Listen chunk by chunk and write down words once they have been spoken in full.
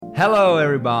Hello,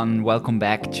 everyone. Welcome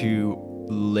back to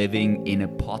Living in a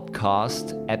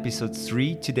Podcast, episode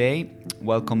 3 today.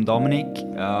 Welcome, Dominic.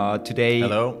 Today,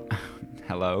 Hello.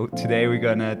 hello. Today, we're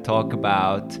gonna talk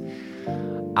about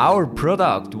our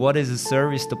product. What is a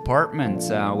service department?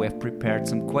 We have prepared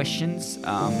some questions,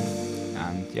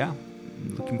 and yeah,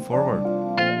 looking forward.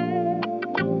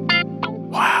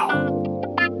 Wow.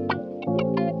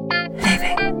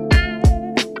 Living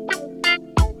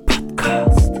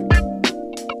Podcast.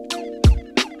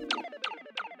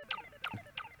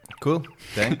 Cool.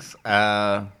 Thanks.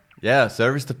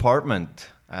 Service department.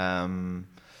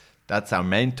 That's our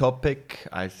main topic.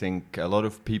 I think a lot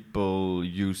of people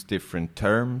use different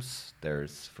terms.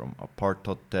 There's from apart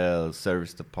hotels,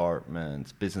 service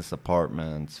departments, business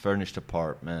apartments, furnished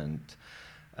apartment,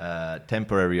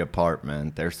 temporary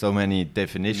apartment. There's so many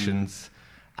definitions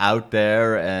out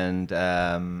there, and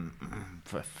a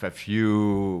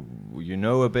few you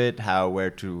know a bit where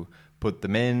to put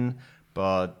them in.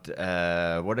 But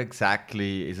what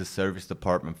exactly is a service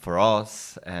department for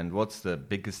us, and what's the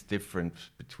biggest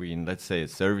difference between, let's say, a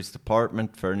service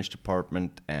department, furnished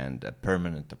apartment, and a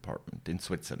permanent apartment in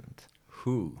Switzerland?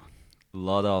 A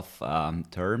lot of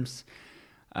terms.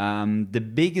 The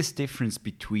biggest difference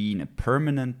between a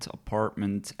permanent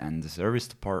apartment and the service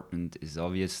department is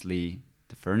obviously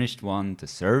the furnished one. The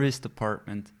service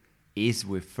department is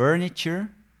with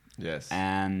furniture. Yes.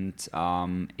 And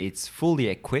it's fully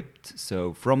equipped.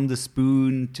 So from the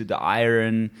spoon to the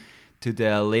iron to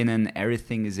the linen,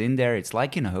 everything is in there. It's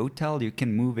like in a hotel. You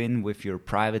can move in with your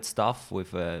private stuff,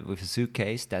 with a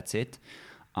suitcase. That's it.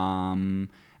 And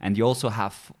you also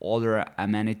have other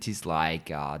amenities like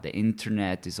the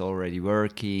internet is already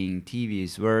working, TV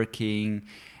is working,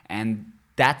 and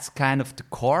that's kind of the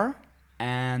core.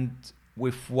 And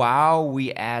with Wow,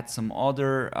 we add some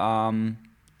other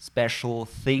special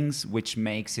things which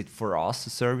makes it for us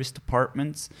a service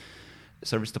department.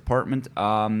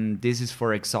 This is,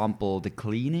 for example, the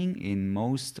cleaning. In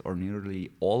most or nearly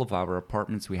all of our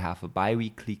apartments, we have a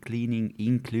bi-weekly cleaning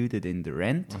included in the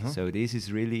rent. So this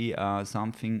is really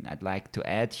something I'd like to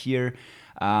add here.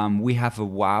 We have a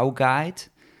Wow guide,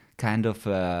 kind of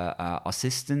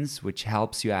assistance which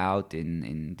helps you out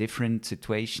in different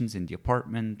situations in the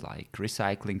apartment, like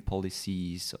recycling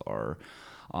policies or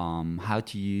how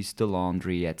to use the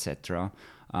laundry, etc.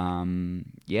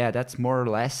 That's more or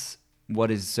less what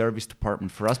is service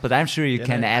department for us. But I'm sure you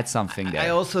can add something there. I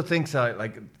also think so.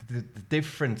 Like the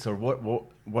difference, or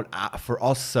what for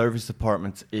us service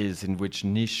departments is, in which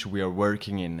niche we are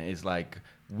working in, is like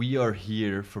we are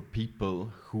here for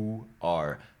people who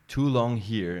are too long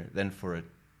here than for a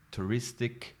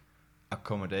touristic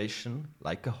accommodation,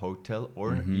 like a hotel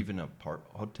or even a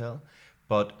hotel,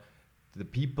 but the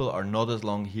people are not as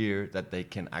long here that they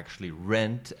can actually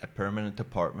rent a permanent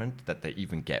apartment, that they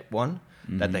even get one,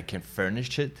 that they can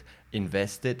furnish it,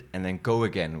 invest it, and then go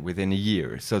again within a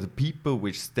year. So the people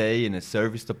which stay in a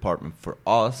service department for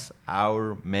us,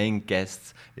 our main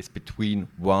guests, is between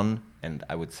 1 and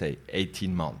I would say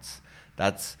 18 months.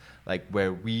 That's like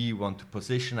where we want to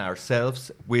position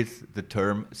ourselves with the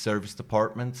term service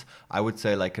departments. I would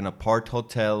say like an apart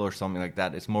hotel or something like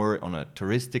that is more on a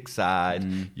touristic side.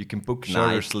 You can book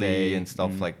nicely and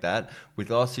stuff like that.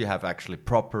 With us, you have actually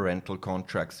proper rental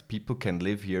contracts. People can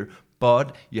live here,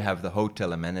 but you have the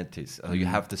hotel amenities. You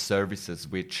have the services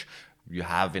which you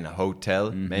have in a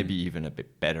hotel, maybe even a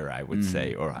bit better, I would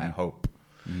say, or I hope.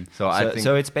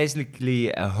 So it's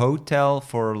basically a hotel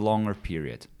for a longer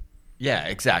period. Yeah,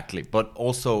 exactly. But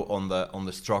also on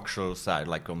the structural side,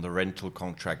 like on the rental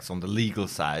contracts, on the legal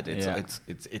side,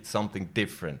 it's something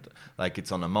different. Like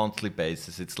it's on a monthly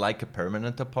basis. It's like a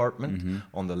permanent apartment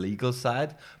on the legal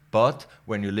side. But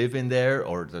when you live in there,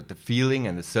 or the feeling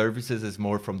and the services is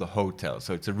more from the hotel.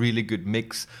 So it's a really good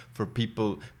mix for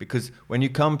people, because when you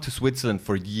come to Switzerland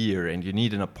for a year and you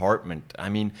need an apartment, I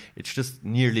mean, it's just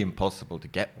nearly impossible to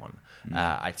get one.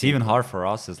 It's even hard for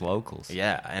us as locals.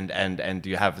 Yeah, and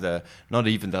you have not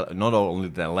only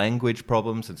the language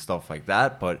problems and stuff like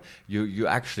that, but you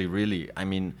actually really, I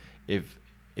mean, if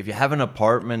you have an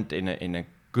apartment in a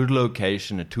good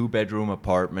location, a 2-bedroom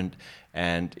apartment,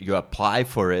 and you apply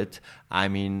for it, I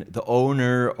mean, the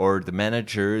owner or the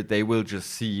manager, they will just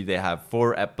see they have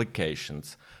 4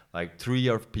 applications, like 3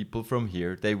 are people from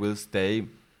here. They will stay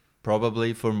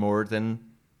probably for more than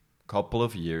a couple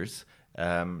of years.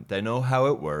 They know how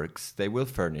it works. They will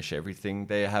furnish everything.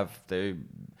 They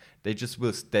just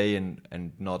will stay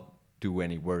and not do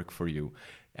any work for you.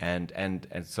 And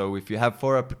so if you have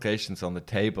 4 applications on the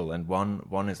table and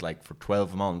one is like for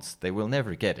 12 months, they will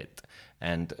never get it.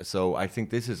 And so I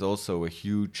think this is also a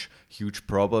huge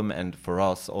problem, and for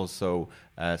us also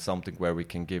something where we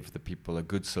can give the people a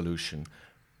good solution.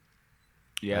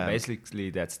 Yeah, basically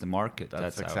that's the market.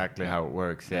 That's exactly how it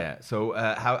works. Yeah. So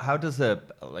how does a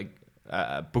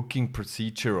booking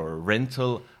procedure or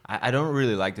rental? I don't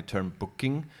really like the term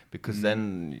booking, because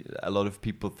then a lot of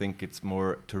people think it's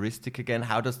more touristic again.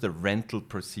 How does the rental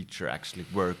procedure actually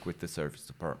work with the service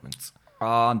departments?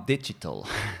 Digital.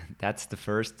 That's the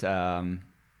first term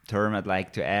I'd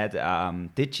like to add.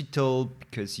 Digital,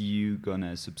 because you're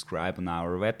gonna subscribe on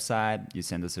our website. You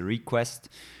send us a request.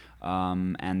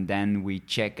 And then we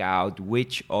check out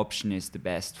which option is the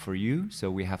best for you. So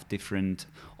we have different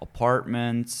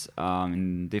apartments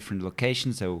in different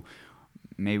locations. So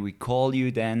may we call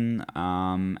you then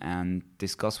and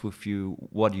discuss with you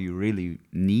what you really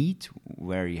need,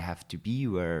 where you have to be,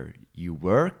 where you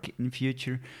work in the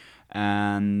future.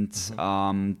 And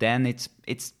then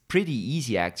it's pretty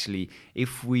easy actually.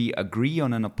 If we agree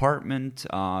on an apartment,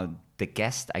 the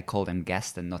guest, I call them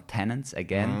guests and not tenants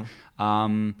again,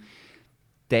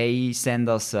 they send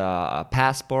us a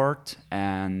passport,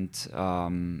 and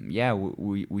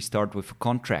we start with a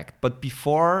contract. But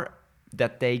before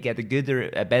that they get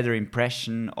a better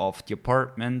impression of the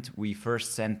apartment, we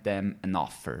first send them an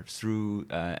offer through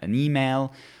an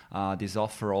email. This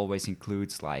offer always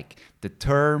includes like the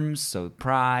terms, so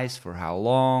price, for how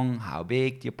long, how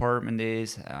big the apartment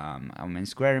is, how many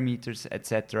square meters,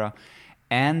 etc.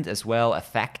 And as well a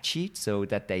fact sheet, so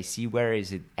that they see where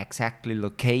is it exactly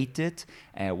located,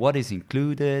 what is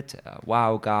included,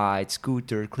 wow guide,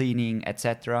 scooter, cleaning,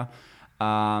 etc.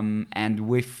 And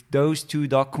with those 2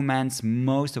 documents,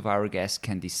 most of our guests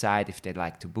can decide if they'd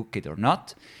like to book it or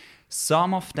not.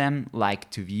 Some of them like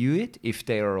to view it. If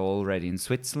they are already in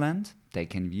Switzerland, they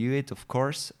can view it, of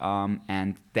course.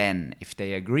 And then if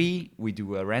they agree, we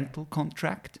do a rental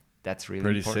contract. That's really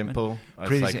pretty important. Simple.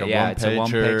 It's like a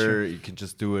one-pager. You can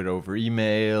just do it over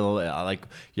email. Like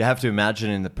you have to imagine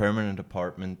in the permanent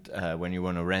apartment, when you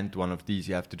want to rent one of these,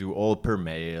 you have to do all per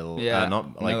mail.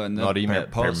 Not email,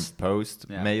 per post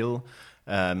mail.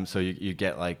 So you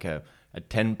get like a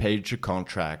 10-page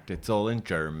contract. It's all in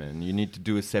German. You need to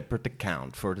do a separate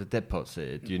account for the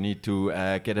deposit. You need to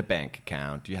get a bank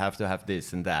account. You have to have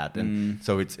this and that. And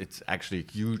so it's actually a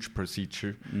huge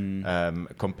procedure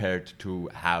compared to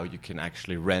how you can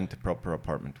actually rent a proper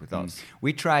apartment with us.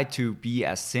 We try to be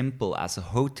as simple as a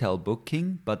hotel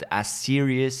booking, but as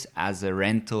serious as a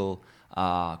rental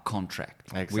contract.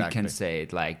 Exactly. We can say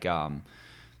it like...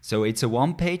 So it's a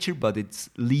one-pager, but it's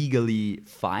legally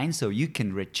fine. So you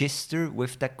can register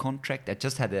with that contract. I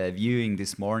just had a viewing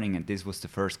this morning, and this was the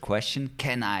first question.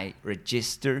 Can I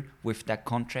register with that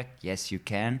contract? Yes, you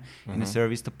can in the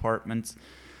service departments.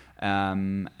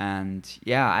 And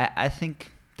yeah, I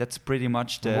think that's pretty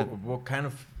much the... What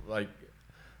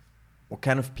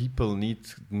kind of people need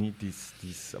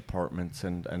these apartments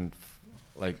and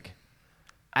like...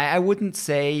 I wouldn't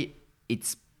say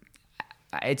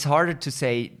it's harder to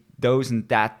say those and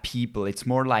that people. It's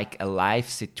more like a life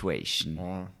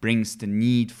situation brings the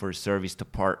need for a service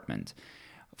department.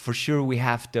 For sure, we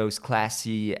have those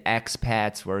classy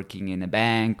expats working in a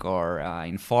bank or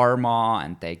in pharma,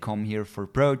 and they come here for a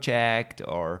project,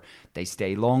 or they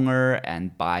stay longer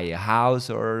and buy a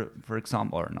house, or for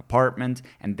example, or an apartment,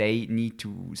 and they need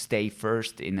to stay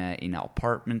first in an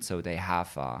apartment, so they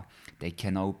have they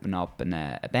can open up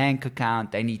a bank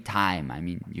account. They need time. I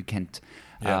mean, you can't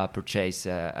purchase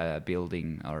a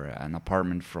building or an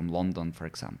apartment from London, for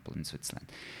example, in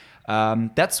Switzerland.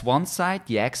 That's one side,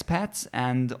 the expats,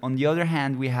 and on the other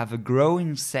hand, we have a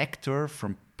growing sector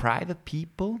from private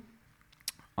people,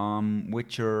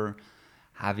 which are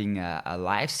having a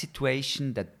life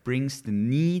situation that brings the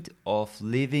need of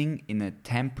living in a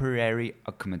temporary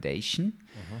accommodation,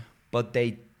 but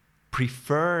they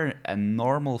prefer a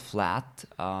normal flat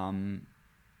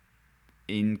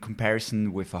in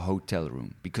comparison with a hotel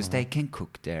room, because they can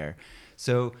cook there.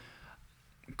 So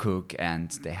cook,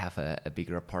 and they have a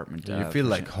bigger apartment. You feel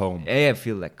like home. Yeah, I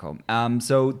feel like home.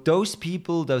 So those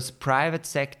people, those private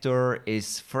sector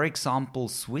is, for example,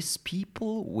 Swiss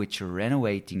people which are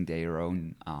renovating their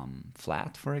own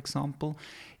flat, for example.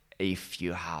 If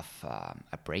you have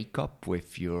a breakup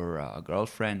with your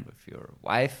girlfriend, with your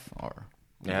wife, or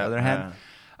on the other hand,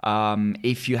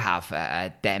 if you have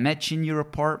a damage in your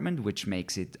apartment which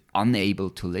makes it unable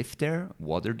to live there,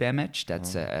 water damage,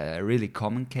 that's a really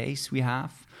common case we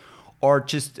have. Or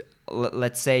just,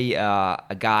 let's say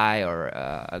a guy or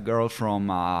a girl from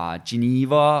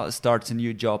Geneva starts a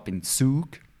new job in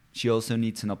Zug, she also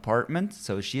needs an apartment.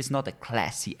 So she is not a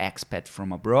classy expat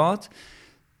from abroad.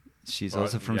 She's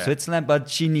also from Switzerland, but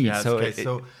she needs. Yes, so,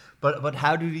 okay, but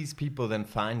how do these people then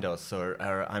find us? Or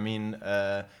I mean,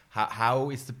 how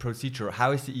is the procedure?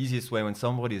 How is the easiest way when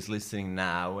somebody is listening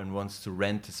now and wants to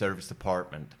rent a service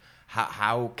apartment?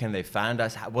 How can they find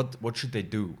us? What should they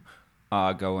do?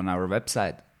 Go on our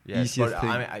website. Yes, but,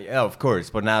 yeah, of course.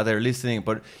 But now they're listening.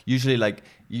 But usually, like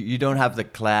you don't have the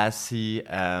classy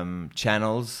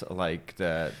channels like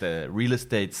the real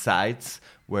estate sites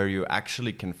where you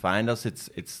actually can find us.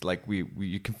 It's like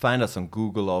you can find us on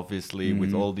Google, obviously,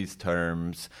 with all these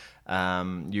terms.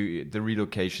 The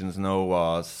relocations know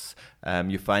us.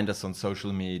 You find us on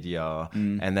social media,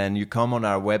 and then you come on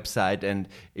our website, and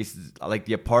it's like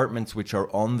the apartments which are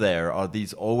on there. Are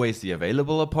these always the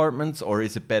available apartments, or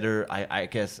is it better? I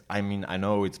guess. I mean, I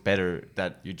know it's better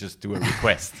that you just do a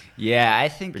request. Yeah, I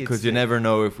think because you never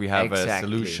know if we have exactly. a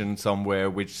solution somewhere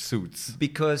which suits.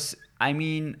 Because I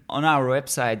mean, on our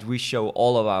website, we show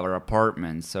all of our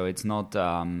apartments. So it's not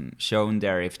shown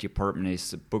there if the apartment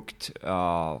is booked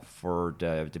for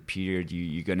the period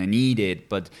you're going to need it.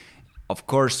 But of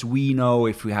course, we know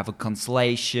if we have a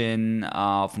cancellation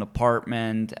of an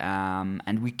apartment,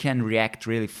 and we can react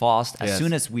really fast as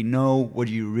soon as we know what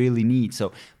you really need.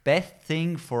 So best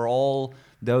thing for all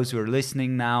those who are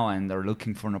listening now and are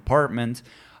looking for an apartment,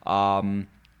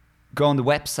 go on the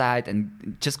website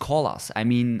and just call us. I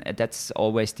mean, that's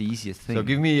always the easiest thing. So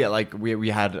give me, like, we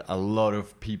had a lot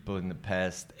of people in the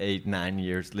past 8-9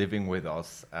 years living with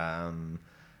us.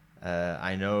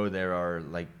 I know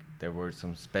there were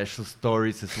some special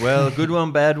stories as well, good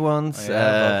one, bad ones.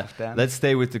 Let's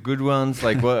stay with the good ones.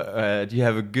 Like, what do you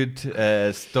have a good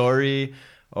story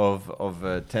of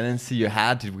a tenancy you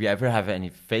had? Did we ever have any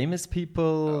famous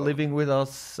people living with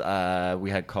us? We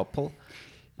had a couple.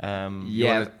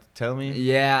 Tell me.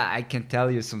 Yeah, I can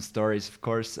tell you some stories, of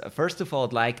course. First of all,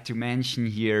 I'd like to mention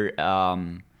here,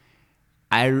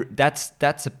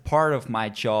 that's a part of my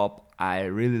job I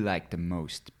really like the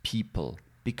most, people,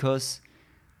 because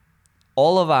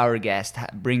all of our guests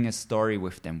bring a story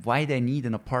with them, why they need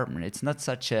an apartment. It's not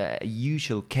such a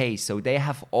usual case. So they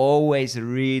have always a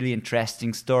really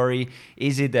interesting story.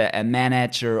 Is it a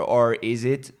manager, or is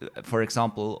it, for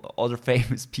example, other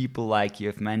famous people like you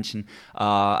have mentioned,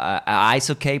 an ice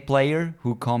hockey player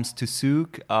who comes to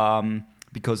Zug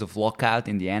because of lockout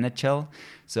in the NHL.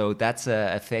 So that's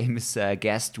a famous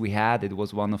guest we had. It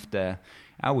was one of the,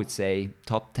 I would say,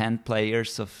 top 10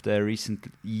 players of the recent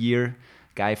year.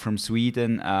 Guy from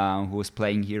Sweden who was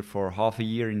playing here for half a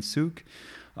year in Zug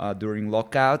during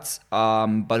lockouts.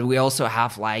 But we also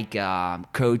have like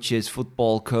coaches,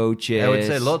 football coaches. I would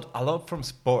say a lot from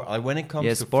sport. Like when it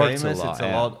comes to famous, it's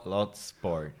a lot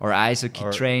sport. Or ice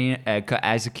hockey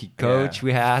ice hockey coach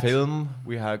we had. Film,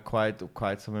 we had quite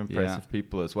some impressive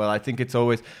people as well. I think it's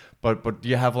always. But do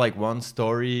you have like one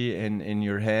story in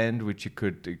your hand which you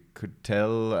could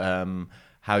tell?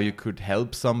 How you could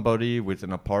help somebody with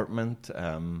an apartment?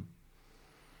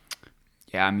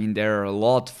 Yeah, I mean, there are a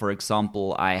lot. For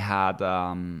example, I had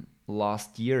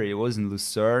last year, it was in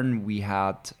Lucerne, we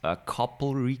had a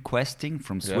couple requesting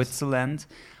from Switzerland.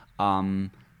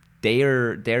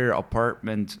 Their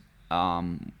apartment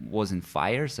was in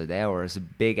fire, so there was a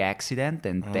big accident,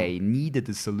 and they needed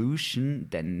a solution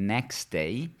the next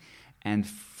day. And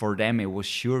for them, it was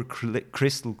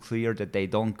crystal clear that they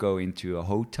don't go into a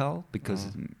hotel because,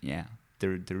 the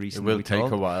reason it will take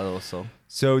a while also.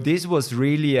 So this was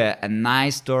really a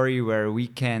nice story where we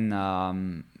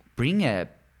can bring a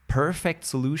perfect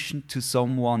solution to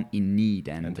someone in need.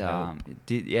 And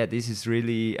this is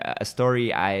really a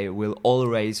story I will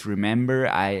always remember.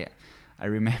 I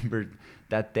remember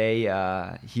that day,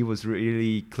 he was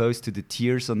really close to the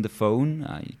tears on the phone.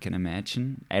 You can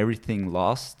imagine everything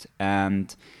lost,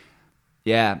 and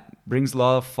brings a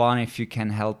lot of fun if you can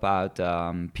help out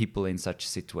people in such a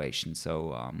situation.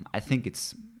 So I think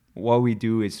it's what we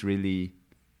do is really,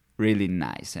 really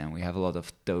nice, and we have a lot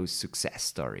of those success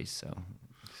stories.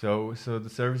 So the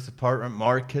service apartment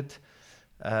market.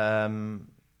 I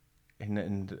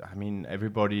mean,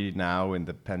 everybody now in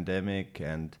the pandemic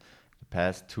and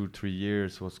past 2-3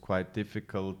 years was quite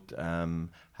difficult.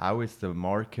 How is the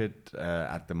market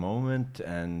at the moment,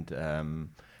 and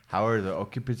how are the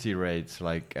occupancy rates?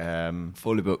 Like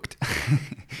fully booked.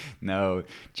 No,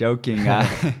 joking,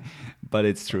 but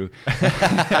it's true.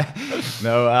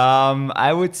 No,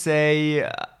 I would say,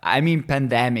 I mean,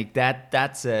 pandemic.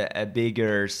 That's a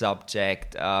bigger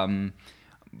subject.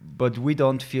 but we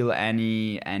don't feel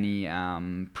any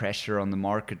pressure on the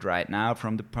market right now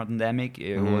from the pandemic.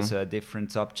 It was a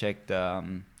different subject,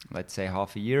 let's say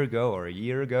half a year ago or a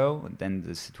year ago, and then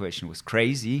the situation was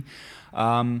crazy.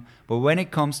 But when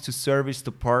it comes to service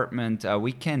department,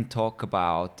 we can talk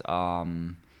about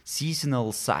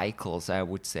seasonal cycles, I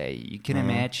would say. You can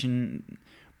imagine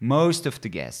most of the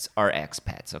guests are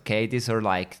expats, okay? These are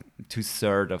like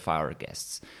 2/3 of our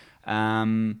guests.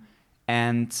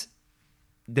 And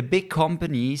the big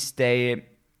companies, they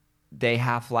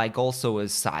have like also a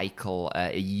cycle,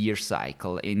 a year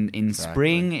cycle. In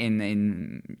spring,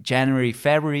 in January,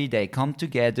 February, they come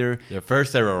together. Yeah,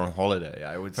 first they were on holiday,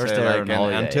 I would First say. they were Like, on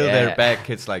holiday, until yeah. they're back,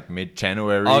 it's like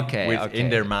mid-January in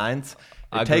their minds.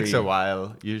 It takes a Agree.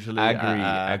 while, usually.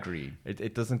 Agree.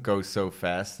 It doesn't go so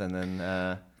fast, and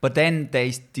then... But then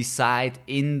they decide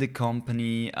in the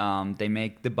company, they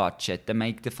make the budget, they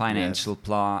make the financial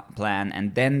plan,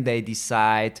 and then they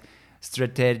decide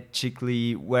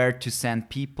strategically where to send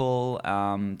people.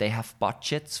 They have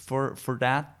budgets for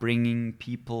that, bringing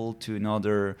people to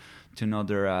another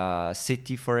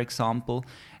city, for example.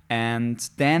 And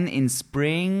then in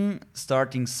spring,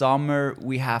 starting summer,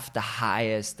 we have the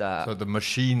highest. so the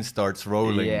machine starts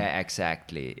rolling. Yeah,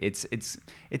 exactly.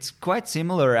 It's quite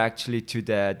similar actually to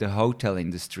the hotel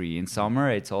industry. In summer,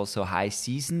 it's also high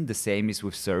season. The same is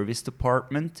with service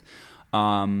department.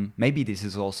 Maybe this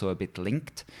is also a bit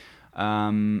linked.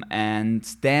 And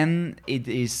then it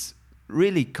is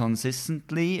really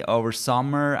consistently over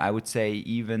summer. I would say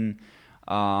even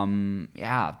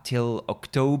till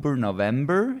October,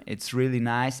 November. It's really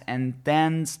nice. And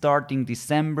then starting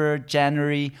December,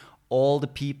 January, all the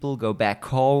people go back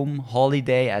home,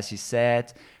 holiday, as you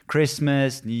said,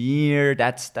 Christmas, New Year.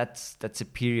 That's a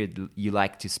period you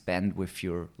like to spend with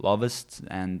your lovest,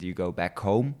 and you go back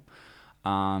home.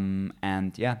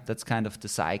 And yeah, that's kind of the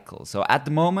cycle. So at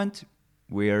the moment,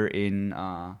 we're in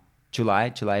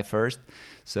July 1st.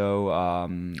 So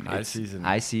High season.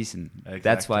 High season. Exactly.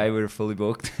 That's why we're fully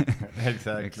booked.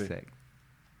 Exactly.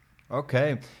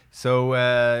 Okay. So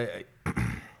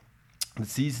the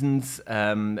seasons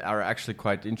are actually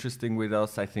quite interesting with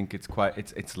us. I think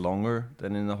it's longer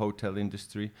than in the hotel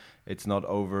industry. It's not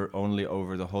only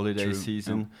over the holiday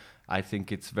season. No. I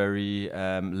think it's very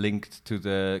linked to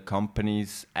the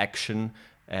company's action.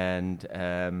 And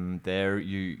there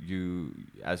you,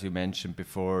 as you mentioned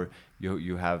before,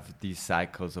 you have these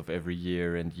cycles of every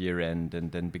year and year end,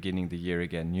 and then beginning the year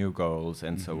again, new goals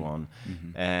and so on.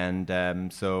 And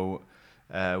so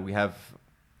we have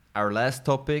our last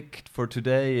topic for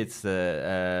today. It's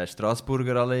the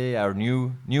Strasburger Allee, our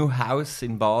new house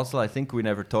in Basel. I think we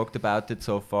never talked about it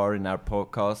so far in our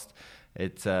podcast.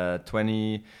 It's a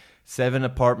 27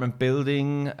 apartment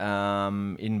building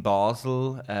in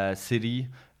Basel city,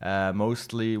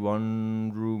 mostly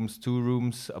 1 rooms, 2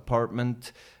 rooms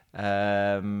apartment.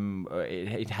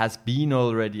 It has been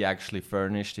already actually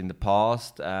furnished in the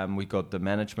past. We got the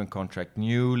management contract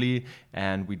newly,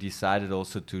 and we decided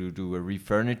also to do a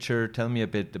refurniture. Tell me a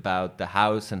bit about the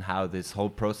house and how this whole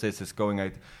process is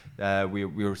going. We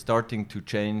were starting to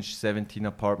change 17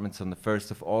 apartments on the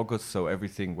 1st of August, so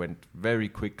everything went very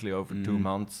quickly over 2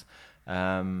 months.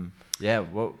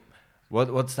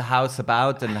 What's the house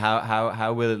about, and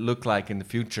how will it look like in the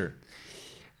future?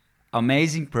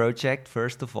 Amazing project,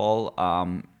 first of all.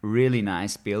 Really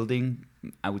nice building.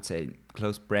 I would say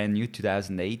close brand new,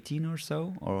 2018 or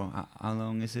so. Or how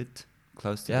long is it?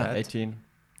 Close to that? 18.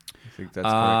 I think that's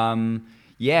correct.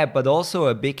 Yeah, but also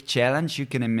a big challenge. You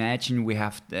can imagine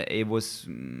it was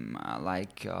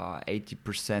like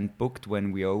 80% booked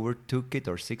when we overtook it,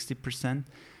 or 60%.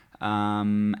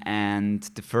 And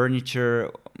the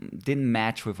furniture didn't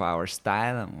match with our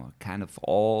style, and were kind of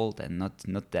old and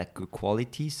not that good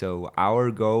quality. So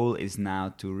our goal is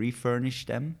now to refurnish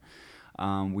them.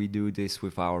 We do this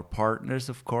with our partners,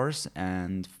 of course,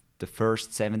 and the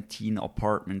first 17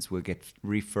 apartments will get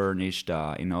refurnished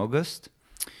in August.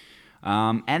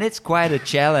 And it's quite a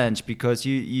challenge because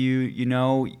you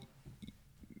know,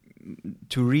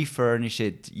 to refurnish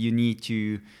it, you need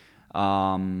to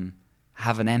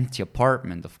have an empty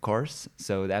apartment, of course.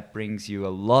 So that brings you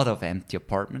a lot of empty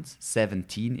apartments,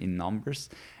 17 in numbers,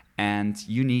 and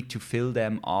you need to fill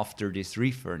them after this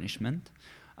refurnishment,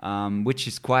 which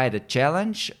is quite a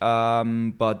challenge.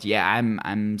 But yeah,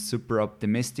 I'm super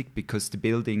optimistic because the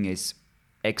building is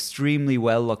extremely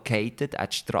well located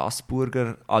at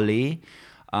Strasburger Allee.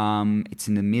 It's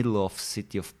in the middle of the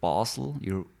city of Basel.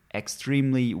 You're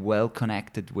extremely well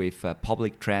connected with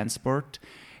public transport.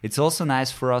 It's also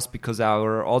nice for us because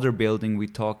our other building we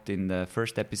talked in the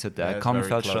first episode,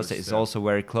 Kammerfeldstrasse, is also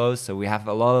very close. So we have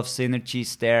a lot of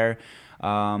synergies there.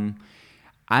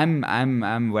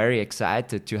 I'm very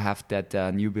excited to have that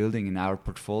new building in our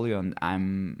portfolio, and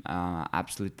I'm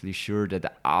absolutely sure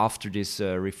that after this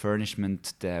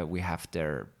refurnishment, that we have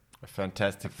there a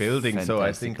fantastic building. So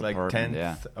I think like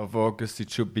 10th of August it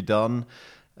should be done.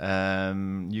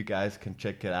 You guys can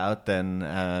check it out then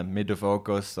mid of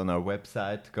August on our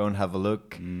website. Go and have a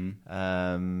look.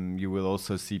 You will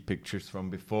also see pictures from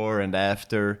before and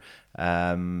after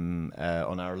on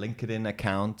our LinkedIn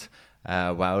account,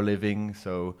 Wow Living.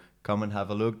 So come and have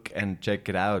a look and check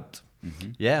it out.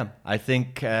 Yeah, I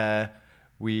think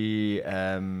we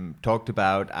talked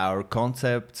about our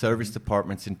concept, service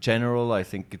departments in general. I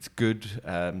think it's good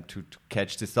to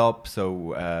catch this up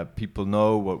so people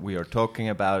know what we are talking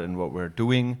about and what we're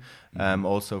doing,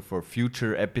 also for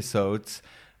future episodes.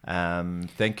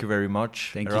 Thank you very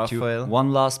much, Raphael.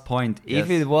 One last point. Yes. If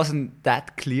it wasn't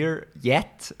that clear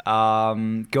yet,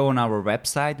 go on our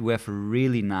website. We have a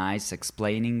really nice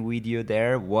explaining video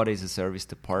there. What is a service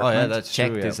department? Oh, yeah, that's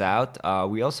Check true, this out.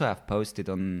 We also have posted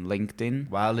on LinkedIn.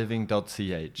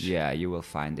 Wowliving.ch. Yeah, you will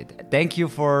find it. Thank you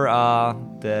for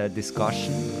the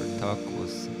discussion. Our talk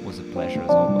was a pleasure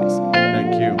as always.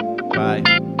 Thank you.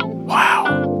 Bye.